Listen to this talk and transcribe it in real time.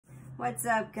What's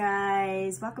up,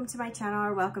 guys? Welcome to my channel,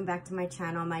 or welcome back to my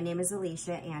channel. My name is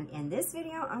Alicia, and in this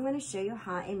video I'm going to show you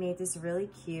how I made this really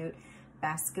cute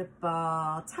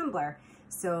basketball tumbler.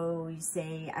 So you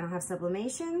say I don't have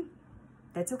sublimation?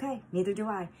 That's okay, neither do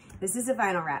I. This is a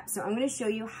vinyl wrap, so I'm going to show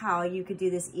you how you could do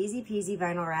this easy peasy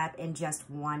vinyl wrap in just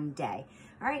one day.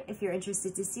 All right, if you're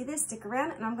interested to see this, stick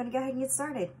around and I'm going to go ahead and get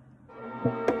started.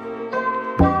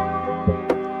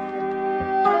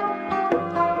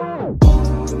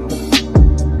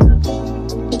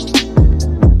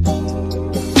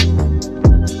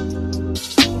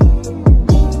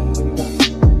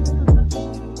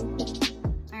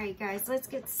 Guys, let's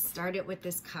get started with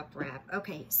this cup wrap.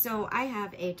 Okay, so I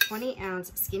have a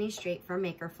 20-ounce Skinny Straight from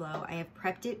Maker Flow. I have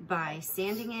prepped it by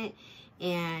sanding it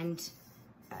and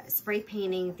spray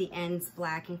painting the ends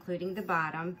black, including the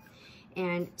bottom.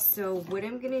 And so what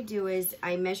I'm gonna do is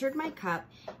I measured my cup,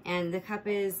 and the cup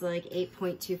is like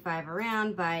 8.25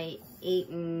 around by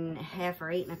 8.5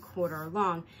 or 8.25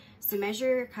 long. So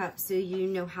measure your cup so you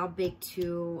know how big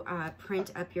to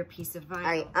print up your piece of vinyl. All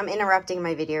right, I'm interrupting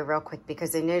my video real quick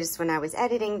because I noticed when I was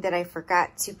editing that I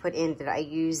forgot to put in that I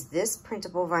use this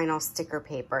printable vinyl sticker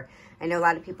paper. I know a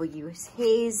lot of people use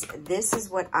Haze. This is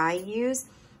what I use.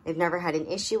 I've never had an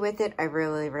issue with it. I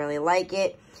really, really like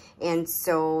it. And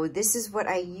so this is what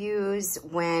I use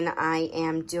when I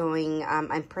am doing,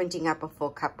 I'm printing up a full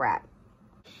cup wrap.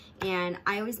 And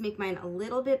I always make mine a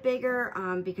little bit bigger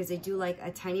because I do like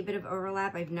a tiny bit of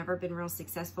overlap. I've never been real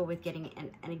successful with getting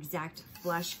an exact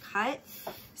flush cut.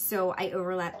 So I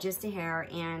overlap just a hair,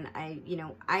 and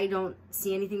I don't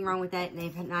see anything wrong with that, and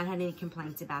I've not had any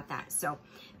complaints about that. So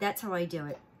that's how I do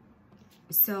it.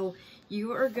 So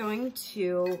you are going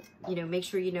to, make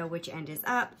sure you know which end is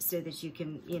up so that you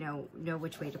can, know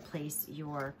which way to place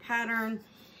your pattern.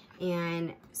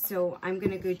 And so I'm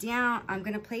gonna go down, I'm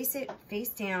gonna place it face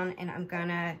down, and I'm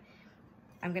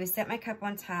gonna set my cup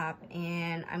on top,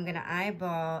 and I'm gonna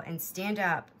eyeball and stand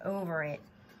up over it.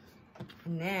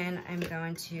 And then I'm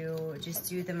going to just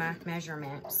do the mock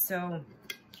measurement. So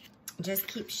just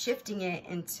keep shifting it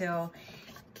until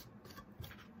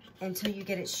you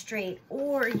get it straight.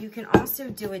 Or you can also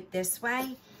do it this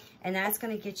way, and that's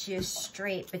gonna get you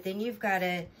straight, but then you've got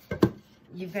to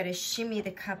shimmy the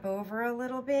cup over a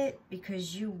little bit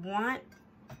because you want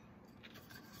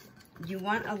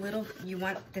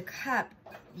the cup,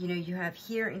 you have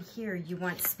here and here, you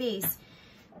want space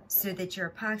so that your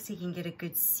epoxy can get a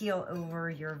good seal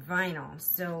over your vinyl.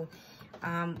 So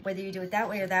whether you do it that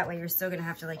way or that way, you're still gonna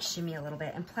have to like shimmy a little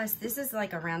bit. And plus this is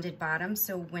like a rounded bottom,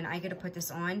 so when I go to put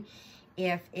this on,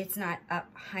 if it's not up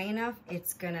high enough,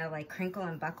 it's gonna like crinkle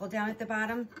and buckle down at the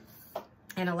bottom.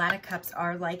 And a lot of cups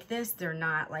are like this. They're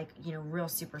not like, real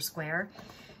super square.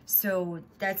 So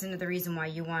that's another reason why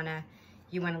you wanna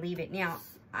leave it. Now,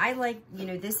 I like,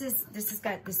 this has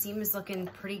got, the seam is looking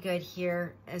pretty good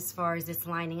here as far as it's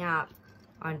lining up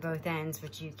on both ends,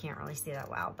 which you can't really see that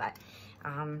well, but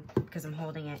because I'm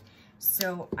holding it.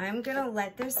 So I'm gonna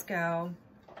let this go.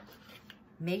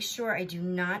 Make sure I do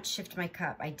not shift my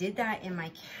cup. I did that in my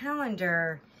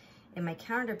calendar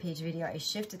page video. I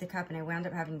shifted the cup and I wound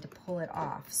up having to pull it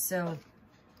off. So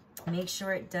make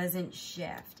sure it doesn't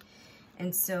shift.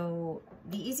 And so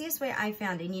the easiest way I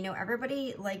found, and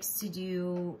everybody likes to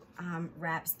do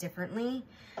wraps differently.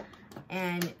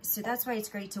 And so that's why it's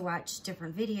great to watch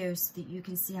different videos so that you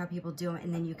can see how people do it,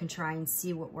 and then you can try and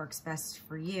see what works best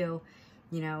for you,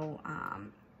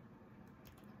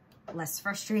 less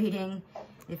frustrating,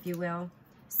 if you will.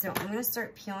 So I'm gonna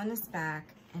start peeling this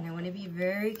back. And I want to be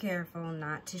very careful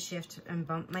not to shift and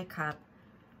bump my cup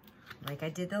like I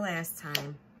did the last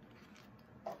time.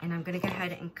 And I'm going to go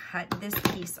ahead and cut this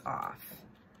piece off.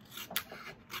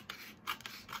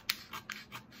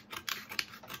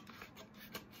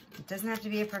 It doesn't have to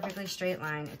be a perfectly straight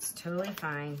line. It's totally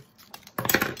fine. All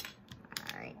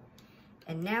right.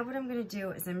 And now what I'm going to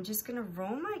do is I'm just going to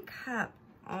roll my cup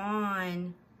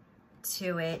on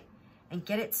to it and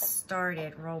get it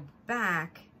started. Roll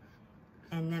back.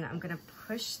 And then I'm gonna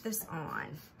push this on,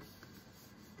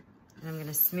 and I'm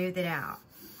gonna smooth it out.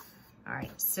 All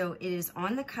right, so it is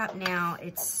on the cup now,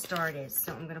 it's started.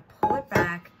 So I'm gonna pull it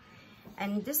back,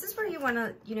 and this is where you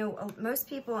wanna, most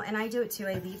people, and I do it too,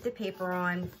 I leave the paper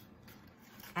on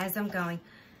as I'm going.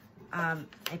 I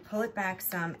pull it back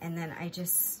some, and then I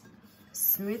just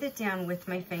smooth it down with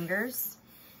my fingers.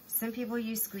 Some people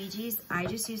use squeegees. I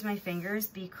just use my fingers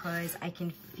because I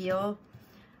can feel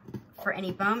for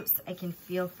any bumps, I can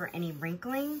feel for any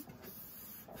wrinkling,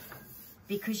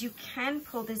 because you can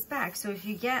pull this back. So if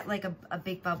you get like a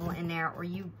big bubble in there, or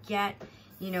you get,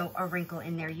 a wrinkle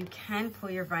in there, you can pull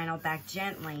your vinyl back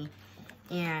gently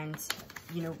and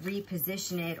you know,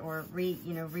 reposition it or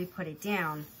re-put it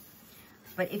down.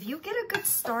 But if you get a good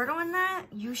start on that,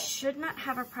 you should not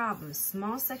have a problem.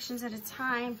 Small sections at a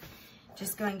time,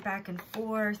 just going back and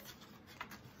forth,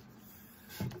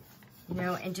 you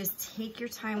know, and just take your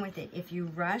time with it. If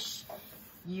you rush,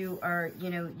 you are, you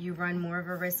know, you run more of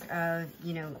a risk of,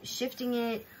 you know, shifting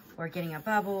it or getting a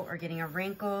bubble or getting a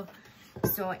wrinkle.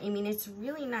 So, I mean, it's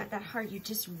really not that hard. You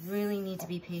just really need to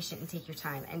be patient and take your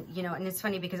time. And, you know, and it's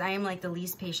funny because I am like the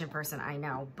least patient person I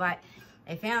know, but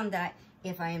I found that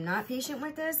if I am not patient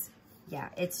with this, yeah,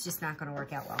 it's just not going to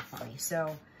work out well for me.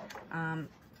 So, I'm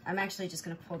actually just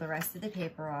going to pull the rest of the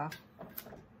paper off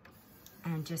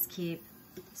and just keep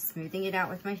smoothing it out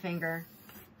with my finger,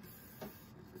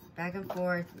 back and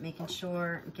forth, making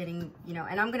sure I'm getting, you know,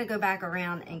 and I'm going to go back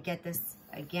around and get this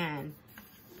again.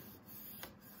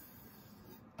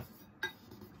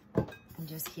 And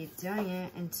just keep doing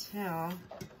it until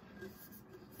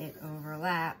it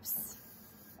overlaps.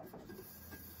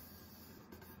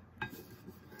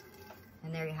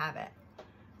 And there you have it.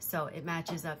 So it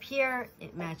matches up here,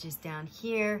 it matches down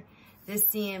here. This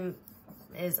seam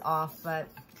is off, but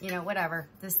you know, whatever.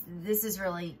 This is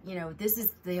really, you know, this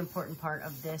is the important part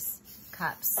of this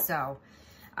cup. So,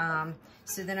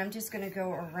 so then I'm just gonna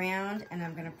go around and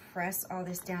I'm gonna press all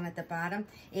this down at the bottom.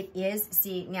 It is,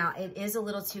 see, now it is a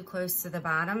little too close to the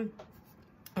bottom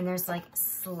and there's like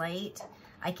slight,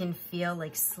 I can feel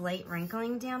like slight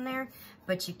wrinkling down there,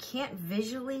 but you can't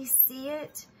visually see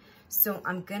it. So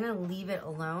I'm gonna leave it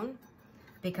alone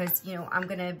because, you know, I'm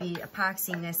gonna be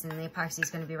epoxying this and the epoxy is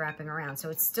gonna be wrapping around. So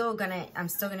it's still gonna, I'm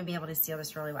still gonna be able to seal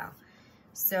this really well.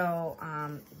 So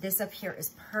this up here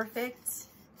is perfect.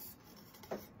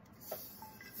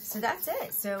 So that's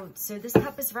it. So this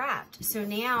cup is wrapped. So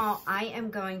now I am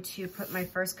going to put my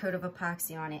first coat of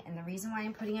epoxy on it. And the reason why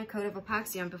I'm putting a coat of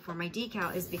epoxy on before my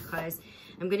decal is because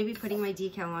I'm going to be putting my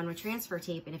decal on with transfer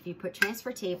tape. And if you put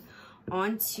transfer tape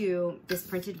onto this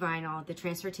printed vinyl, the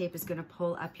transfer tape is going to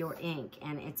pull up your ink,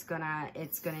 and it's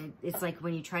like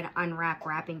when you try to unwrap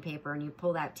wrapping paper and you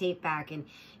pull that tape back and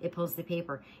it pulls the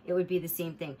paper. It would be the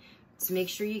same thing. So make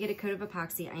sure you get a coat of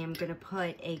epoxy. I am going to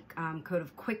put a coat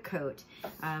of Quick Coat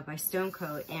by Stone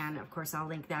Coat, and of course I'll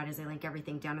link that as I link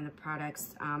everything down in the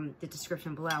products, the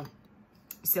description below.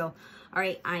 So, all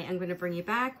right, I am going to bring you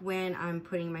back when I'm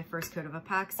putting my first coat of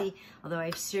epoxy. Although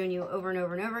I've shown you over and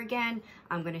over and over again,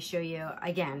 I'm going to show you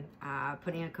again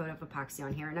putting a coat of epoxy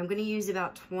on here, and I'm going to use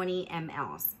about 20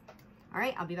 mLs. All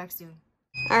right, I'll be back soon.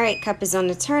 All right, cup is on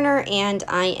the turner, and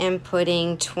I am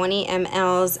putting 20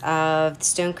 mLs of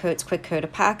Stone Coat's Quick Coat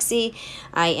Epoxy.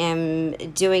 I am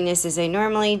doing this as I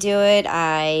normally do it.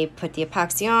 I put the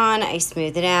epoxy on, I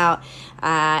smooth it out.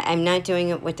 I'm not doing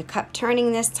it with the cup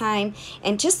turning this time.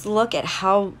 And just look at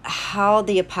how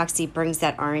the epoxy brings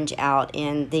that orange out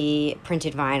in the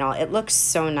printed vinyl. It looks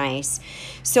so nice.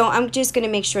 So I'm just going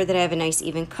to make sure that I have a nice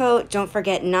even coat. Don't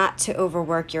forget not to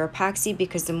overwork your epoxy,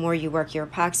 because the more you work your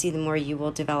epoxy, the more you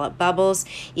will develop bubbles.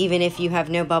 Even if you have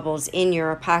no bubbles in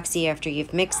your epoxy after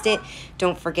you've mixed it,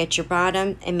 don't forget your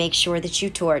bottom and make sure that you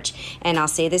torch. And I'll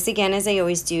say this again as I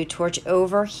always do, torch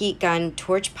over heat gun.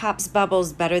 Torch pops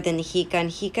bubbles better than the heat gun.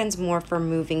 Heat gun's more for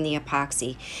moving the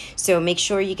epoxy. So make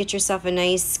sure you get yourself a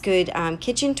nice good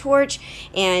kitchen torch,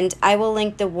 and I will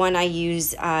link the one I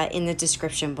use in the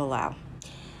description below.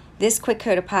 This Quick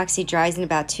Coat Epoxy dries in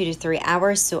about 2 to 3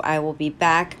 hours, so I will be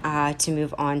back to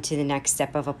move on to the next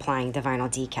step of applying the vinyl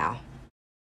decal.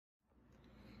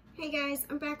 Hey guys,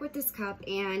 I'm back with this cup,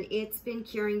 and it's been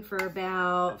curing for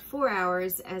about 4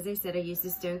 hours. As I said, I used the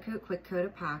Stone Coat Quick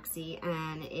Coat Epoxy,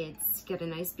 and it's got a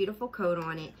nice beautiful coat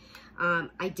on it.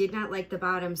 I did not like the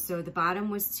bottom, so the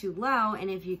bottom was too low, and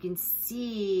if you can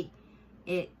see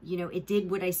it, you know, it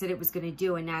did what I said it was going to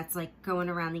do, and that's like going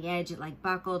around the edge, it like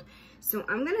buckled. So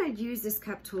I'm going to use this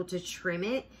cup tool to trim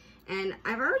it, and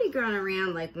I've already gone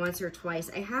around like once or twice.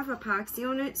 I have epoxy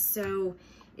on it, so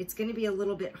it's going to be a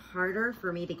little bit harder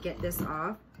for me to get this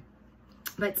off.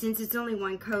 But since it's only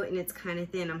one coat and it's kind of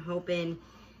thin, I'm hoping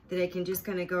that I can just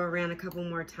kind of go around a couple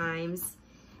more times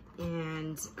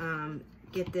and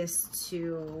get this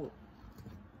to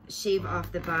shave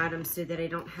off the bottom so that I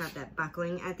don't have that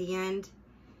buckling at the end.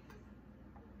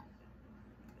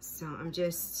 So I'm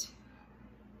just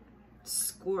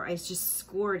I just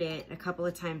scored it a couple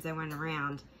of times. I went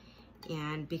around,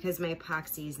 and because my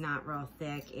epoxy is not real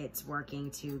thick, it's working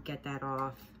to get that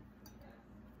off.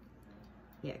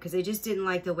 Yeah, because I just didn't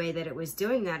like the way that it was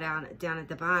doing that down at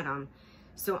the bottom.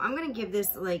 So I'm going to give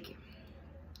this, like,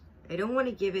 I don't want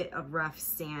to give it a rough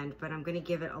sand, but I'm going to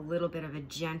give it a little bit of a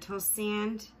gentle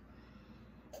sand.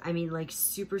 I mean, like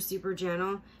super, super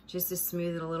gentle, just to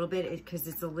smooth it a little bit, because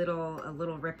it's a little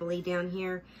ripply down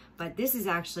here. But this is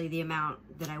actually the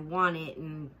amount that I want it,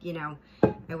 and you know,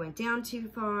 I went down too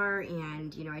far,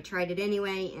 and you know, I tried it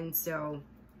anyway, and so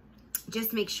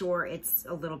just make sure it's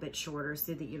a little bit shorter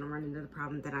so that you don't run into the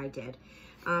problem that I did.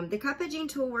 The cup edging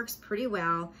tool works pretty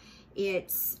well.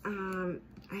 It's,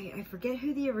 I forget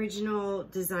who the original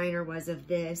designer was of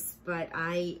this, but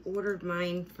I ordered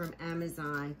mine from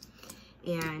Amazon.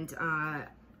 And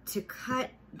to cut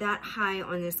that high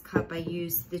on this cup, I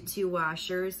used the 2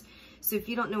 washers. So if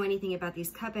you don't know anything about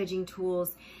these cup edging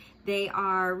tools, they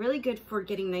are really good for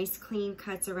getting nice clean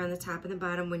cuts around the top and the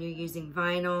bottom when you're using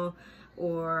vinyl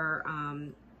or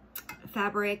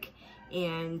fabric,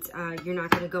 and you're not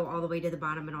going to go all the way to the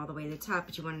bottom and all the way to the top,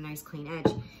 but you want a nice clean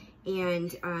edge.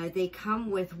 And they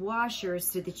come with washers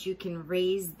so that you can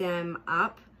raise them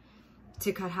up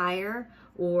to cut higher,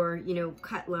 or you know,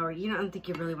 cut lower. You know, I don't think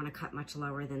you really want to cut much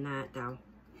lower than that though.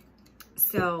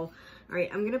 So all right,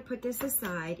 I'm gonna put this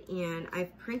aside, and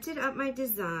I've printed up my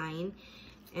design.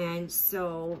 And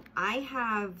so I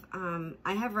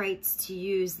have rights to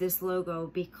use this logo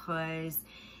because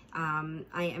I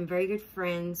am very good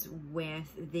friends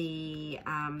with a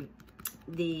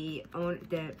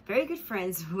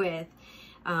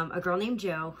girl named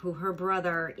Jo, who her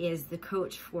brother is the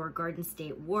coach for Garden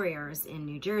State Warriors in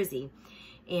New Jersey.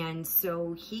 And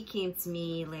so he came to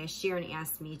me last year and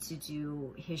asked me to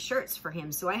do his shirts for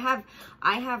him. So I have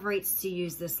rights to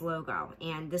use this logo,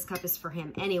 and this cup is for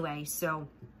him anyway. So,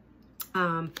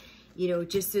 you know,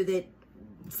 just so that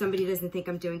somebody doesn't think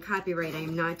I'm doing copyright, I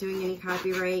am not doing any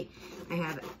copyright. I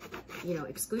have, you know,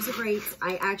 exclusive rights.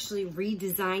 I actually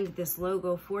redesigned this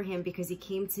logo for him because he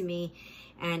came to me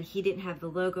and he didn't have the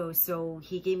logo. So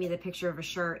he gave me the picture of a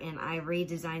shirt, and I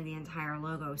redesigned the entire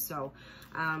logo. So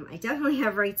I definitely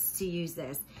have rights to use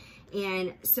this.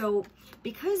 And so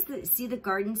because see the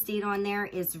Garden State on there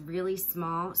is really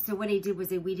small. So what I did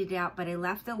was I weeded it out, but I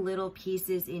left the little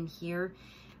pieces in here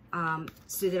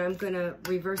so that I'm gonna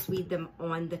reverse weed them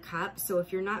on the cup. So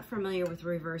if you're not familiar with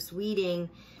reverse weeding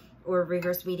or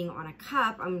reverse weeding on a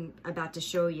cup, I'm about to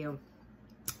show you.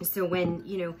 So when,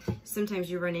 you know, sometimes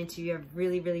you have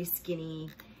really, really skinny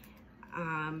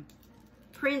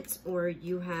print, or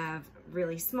you have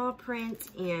really small print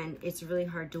and it's really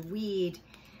hard to weed,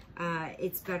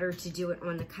 it's better to do it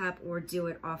on the cup or do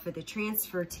it off of the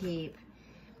transfer tape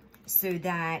so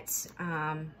that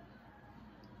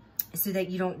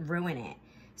you don't ruin it.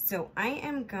 So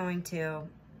I'm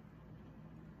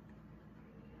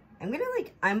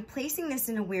placing this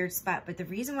in a weird spot, but the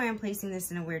reason why I'm placing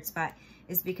this in a weird spot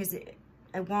is because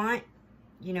I want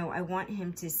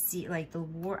him to see, like,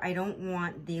 I don't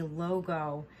want the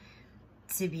logo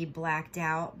to be blacked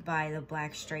out by the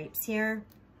black stripes here.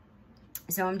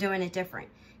 So I'm doing it different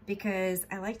because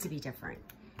I like to be different.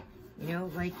 You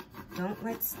know, like,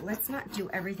 let's not do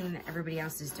everything that everybody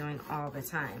else is doing all the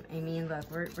time. I mean, look,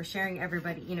 we're sharing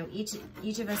everybody, you know, each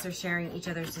of us are sharing each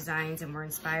other's designs, and we're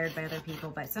inspired by other people,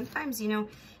 but sometimes, you know,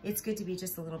 it's good to be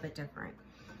just a little bit different.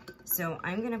 So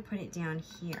I'm gonna put it down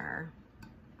here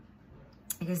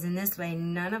because in this way,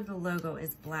 none of the logo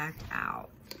is blacked out,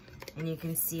 and you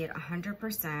can see it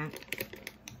 100%.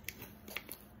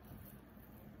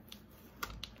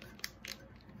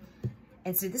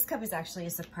 And so this cup is actually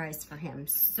a surprise for him.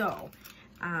 So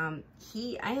I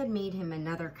had made him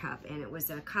another cup, and it was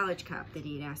a college cup that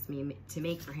he had asked me to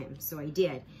make for him. So I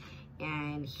did.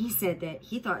 And he said that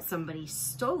he thought somebody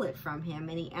stole it from him,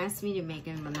 and he asked me to make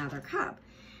him another cup.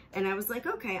 And I was like,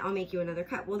 okay, I'll make you another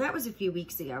cup. Well, that was a few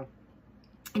weeks ago.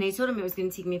 And I told him it was going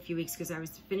to take me a few weeks because I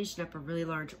was finishing up a really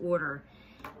large order,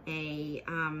 a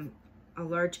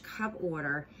large cup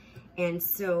order. And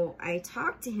so I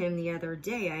talked to him the other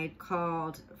day. I had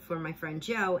called for my friend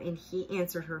Jo, and he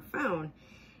answered her phone.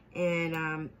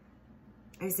 And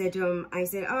I said to him,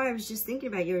 oh, I was just thinking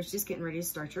about you. I was just getting ready to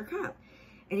start your cup.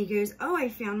 And he goes, oh, I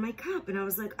found my cup. And I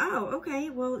was like, oh, okay.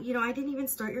 Well, you know, I didn't even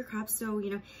start your cup. So, you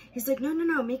know, he's like, no,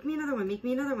 make me another one. Make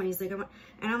me another one. He's like, and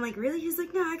I'm like, really? He's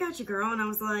like, no, I got you, girl. And I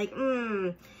was like,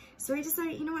 So I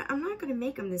decided, you know what? I'm not going to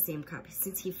make him the same cup.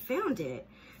 Since he found it,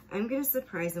 I'm going to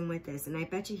surprise him with this. And I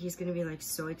bet you he's going to be like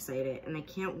so excited. And I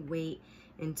can't wait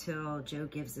until Jo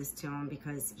gives this to him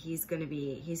because he's going to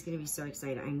be so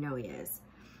excited. I know he is.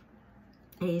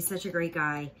 And he's such a great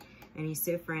guy. And he's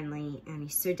so friendly, and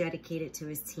he's so dedicated to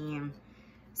his team.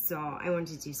 So I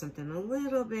wanted to do something a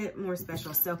little bit more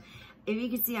special. So if you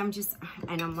can see,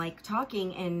 I'm like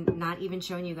talking and not even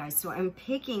showing you guys. So I'm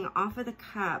picking off of the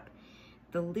cup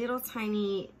the little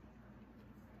tiny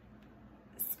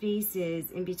spaces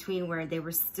in between where they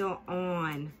were still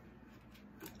on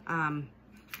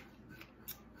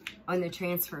on the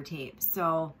transfer tape.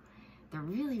 So they're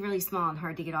really, really small and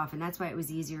hard to get off, and that's why it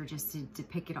was easier just to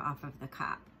pick it off of the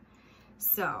cup.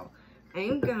 So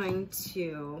I'm going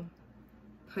to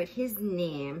put his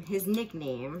nickname,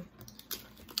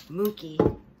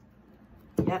 Mookie.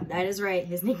 Yep, that is right.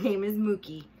 His nickname is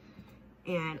Mookie.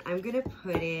 And I'm going to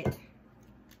put it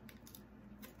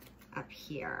up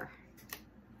here.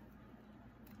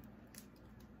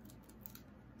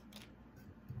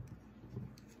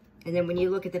 And then when you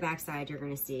look at the back side, you're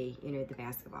going to see, you know, the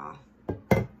basketball.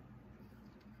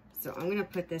 So I'm going to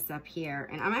put this up here,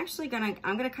 and I'm actually going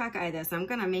to cockeye this. I'm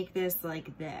going to make this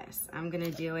like this. I'm going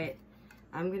to do it.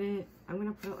 I'm going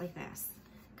to put it like this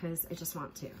because I just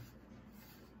want to.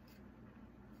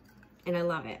 And I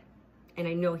love it. And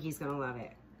I know he's going to love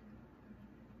it.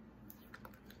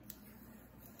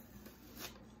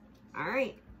 All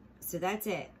right. So that's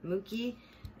it. Mookie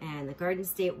and the Garden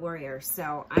State Warrior.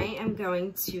 So I am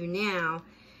going to now,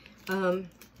 I'm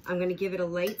going to give it a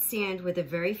light sand with a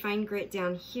very fine grit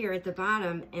down here at the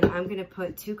bottom, and I'm going to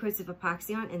put 2 coats of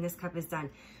epoxy on, and this cup is done.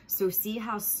 So see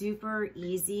how super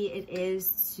easy it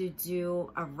is to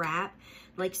do a wrap?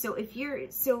 Like, so if you're,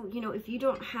 you know, if you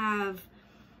don't have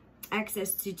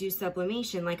access to do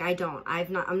sublimation, like I don't,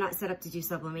 I'm not set up to do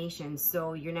sublimation.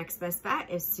 So your next best bet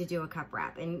is to do a cup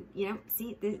wrap, and you know,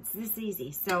 see, it's this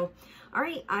easy. So, all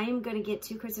right, I am going to get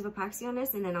 2 coats of epoxy on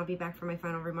this, and then I'll be back for my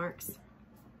final remarks.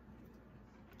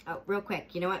 Oh, real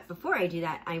quick, you know what? Before I do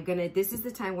that, this is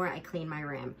the time where I clean my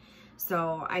rim.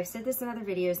 So I've said this in other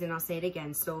videos, and I'll say it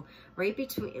again. So right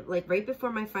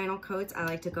before my final coats, I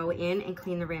like to go in and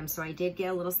clean the rim. So I did get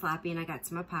a little sloppy, and I got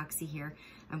some epoxy here.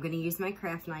 I'm going to use my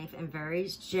craft knife and very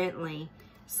gently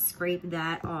scrape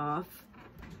that off.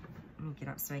 Let me get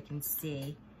up so I can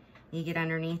see. You get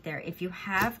underneath there. If you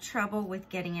have trouble with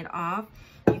getting it off,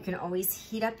 you can always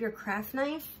heat up your craft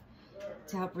knife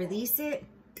to help release it.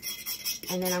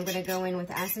 And then I'm going to go in with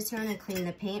acetone and clean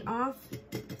the paint off.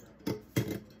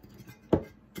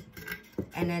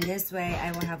 And then this way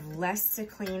I will have less to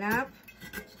clean up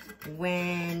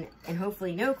and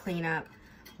hopefully no cleanup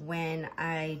when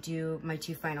I do my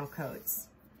 2 final coats.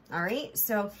 All right,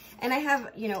 so, and I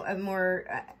have, you know, a more,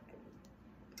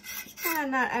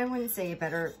 I wouldn't say a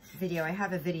better video. I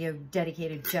have a video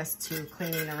dedicated just to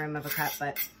cleaning the rim of a cup,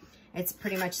 but it's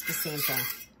pretty much the same thing.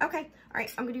 Okay, all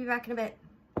right, I'm gonna be back in a bit.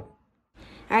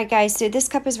 All right, guys, so this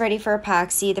cup is ready for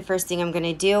epoxy. The first thing I'm going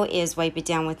to do is wipe it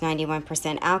down with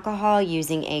 91% alcohol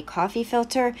using a coffee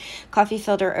filter. Coffee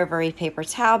filter over a paper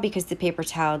towel because the paper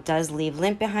towel does leave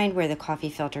lint behind where the coffee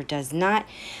filter does not.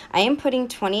 I am putting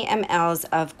 20 mLs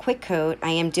of quick coat.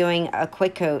 I am doing a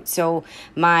quick coat. So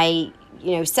my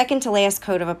second to last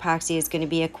coat of epoxy is going to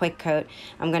be a quick coat.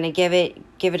 I'm going to give it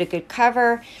a good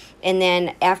cover. And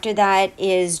then after that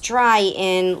is dry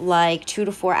in like 2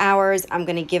 to 4 hours, I'm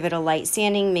going to give it a light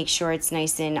sanding, make sure it's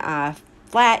nice and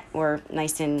flat or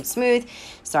nice and smooth.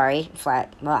 Sorry,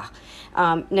 flat.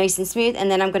 Nice and smooth. And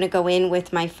then I'm going to go in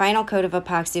with my final coat of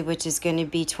epoxy, which is going to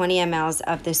be 20 mLs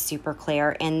of the Super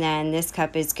Clear. And then this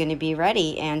cup is going to be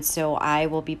ready. And so I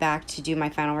will be back to do my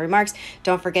final remarks.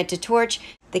 Don't forget to torch.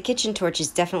 The kitchen torch is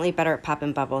definitely better at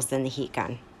popping bubbles than the heat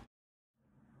gun.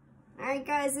 All right,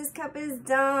 guys, this cup is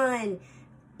done.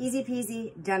 Easy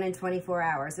peasy, done in 24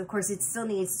 hours. Of course, it still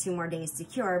needs 2 more days to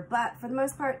cure, but for the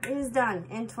most part, it is done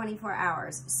in 24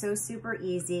 hours. So super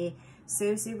easy,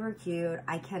 so super cute.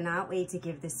 I cannot wait to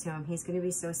give this to him. He's going to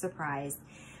be so surprised.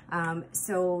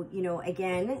 So,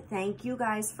 again, thank you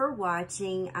guys for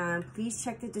watching. Please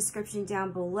check the description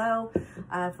down below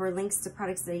for links to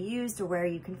products that I used or where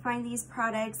you can find these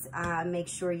products. Make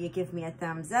sure you give me a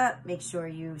thumbs up. Make sure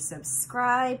you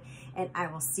subscribe, and I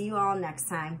will see you all next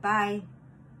time. Bye.